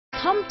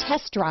Come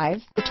test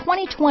drive the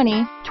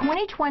 2020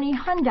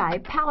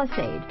 Hyundai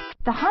Palisade.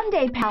 The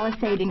Hyundai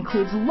Palisade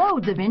includes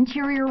loads of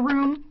interior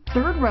room,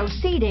 third row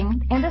seating,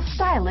 and a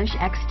stylish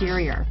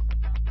exterior.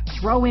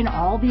 Throw in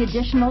all the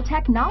additional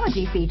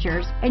technology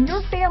features and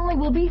your family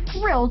will be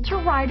thrilled to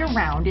ride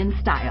around in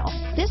style.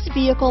 This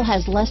vehicle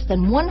has less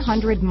than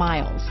 100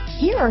 miles.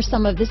 Here are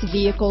some of this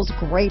vehicle's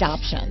great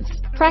options: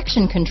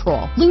 traction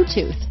control,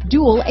 Bluetooth,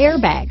 dual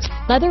airbags,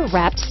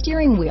 leather-wrapped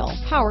steering wheel,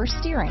 power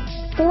steering,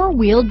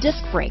 four-wheel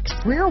disc brakes,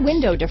 rear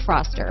window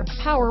defroster,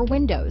 power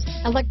windows,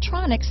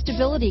 electronic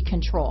stability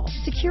control,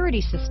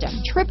 security system,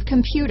 trip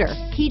computer,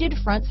 heated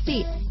front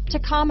seats,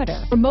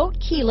 tachometer, remote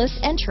keyless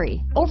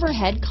entry,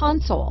 overhead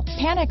console,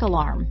 panic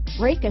alarm,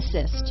 brake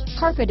assist,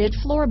 carpeted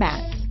floor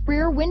mats,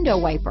 rear window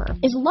wiper.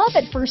 Is love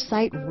at first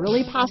sight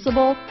really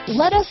possible?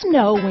 Let us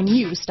know when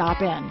you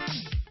stop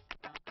in.